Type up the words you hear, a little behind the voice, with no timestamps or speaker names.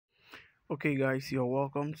Okay guys, you're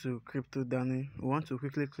welcome to Crypto Danny. We want to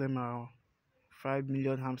quickly claim our 5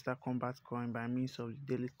 million hamster combat coin by means of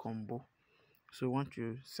the daily combo. So we want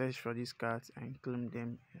to search for these cards and claim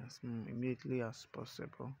them as immediately as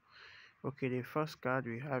possible. Okay, the first card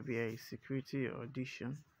we have here is Security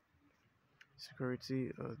Audition.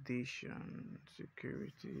 Security Audition.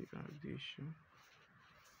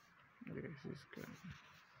 Yes, this card.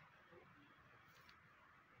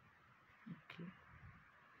 Okay.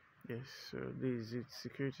 Yes, so this is it.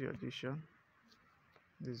 Security Audition.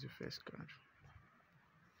 This is the first card.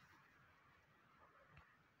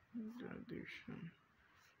 Audition.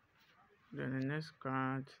 Then the next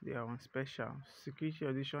card, they are on special. Security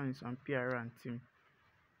Audition is on PR and team.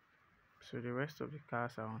 So the rest of the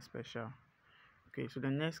cards are on special. Okay, so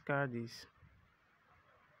the next card is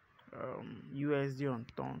USD on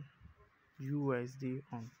turn. USD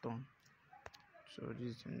on turn. So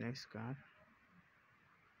this is the next card.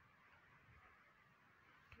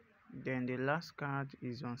 Then the last card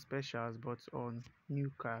is on specials but on new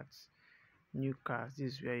cards. New cards,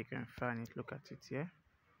 this is where you can find it. Look at it here.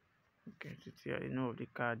 Okay, here the name of the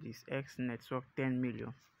card is X Network 10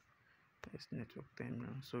 million. X Network 10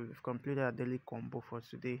 million. So we've completed our daily combo for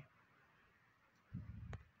today.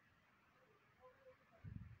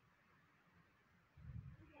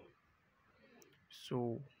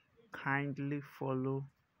 So kindly follow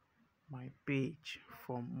my page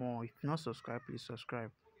for more. If not subscribed, please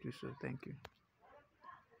subscribe. Do so. Thank you.